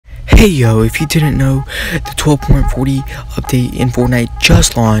Hey yo, if you didn't know, the 12.40 update in Fortnite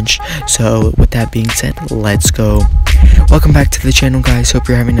just launched. So with that being said, let's go. Welcome back to the channel, guys. Hope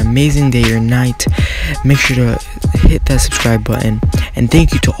you're having an amazing day or night. Make sure to hit that subscribe button, and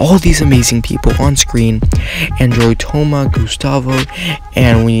thank you to all these amazing people on screen: Android, Toma, Gustavo,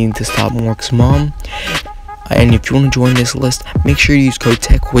 and we need to stop Mork's mom. And if you want to join this list, make sure you use code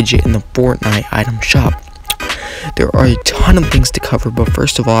TechWidget in the Fortnite item shop. There are a ton of things to cover, but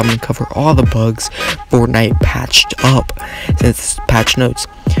first of all, I'm going to cover all the bugs Fortnite patched up since patch notes.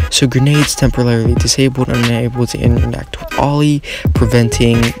 So grenades temporarily disabled and unable to interact with Ollie,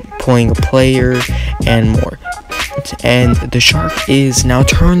 preventing pulling a player, and more. And the shark is now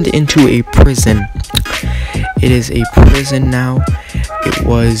turned into a prison. It is a prison now. It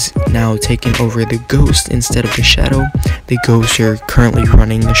was now taking over the ghost instead of the shadow. The ghosts are currently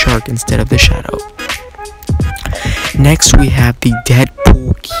running the shark instead of the shadow. Next, we have the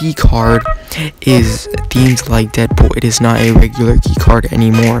Deadpool key card. Is themed like Deadpool. It is not a regular key card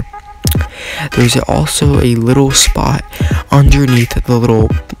anymore. There's also a little spot underneath the little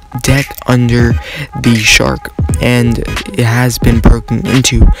deck under the shark, and it has been broken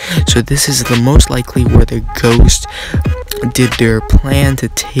into. So this is the most likely where the ghost did their plan to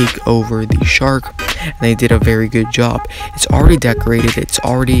take over the shark, and they did a very good job. It's already decorated, it's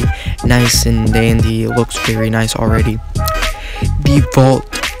already nice and dandy, it looks very nice already. The vault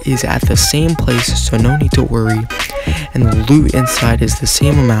is at the same place, so no need to worry, and the loot inside is the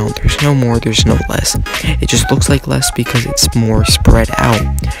same amount. There's no more, there's no less. It just looks like less because it's more spread out.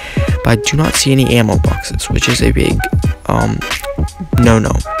 But I do not see any ammo boxes, which is a big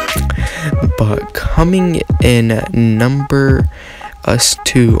no. But coming in number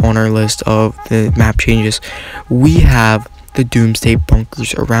 2 on our list of the map changes, we have the Doomsday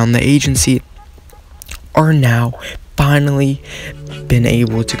bunkers around the agency are now finally been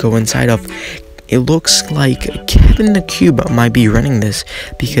able to go inside of. It looks like Kevin the Cube might be running this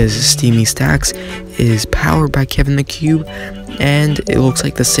because Steamy Stacks is powered by Kevin the Cube, and it looks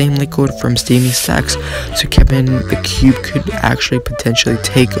like the same liquid from Steamy Stacks, so Kevin the Cube could actually potentially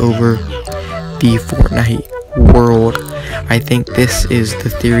take over the Fortnite world. I think this is the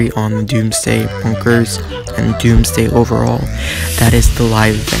theory on the Doomsday bunkers and Doomsday overall. That is the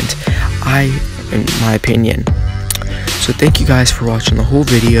live event, in my opinion. So thank you guys for watching the whole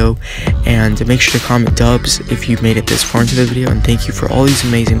video, and make sure to comment dubs if you made it this far into the video, and thank you for all these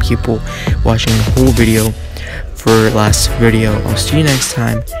amazing people watching the whole video for last video. I'll see you next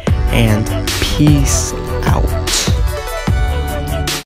time, and peace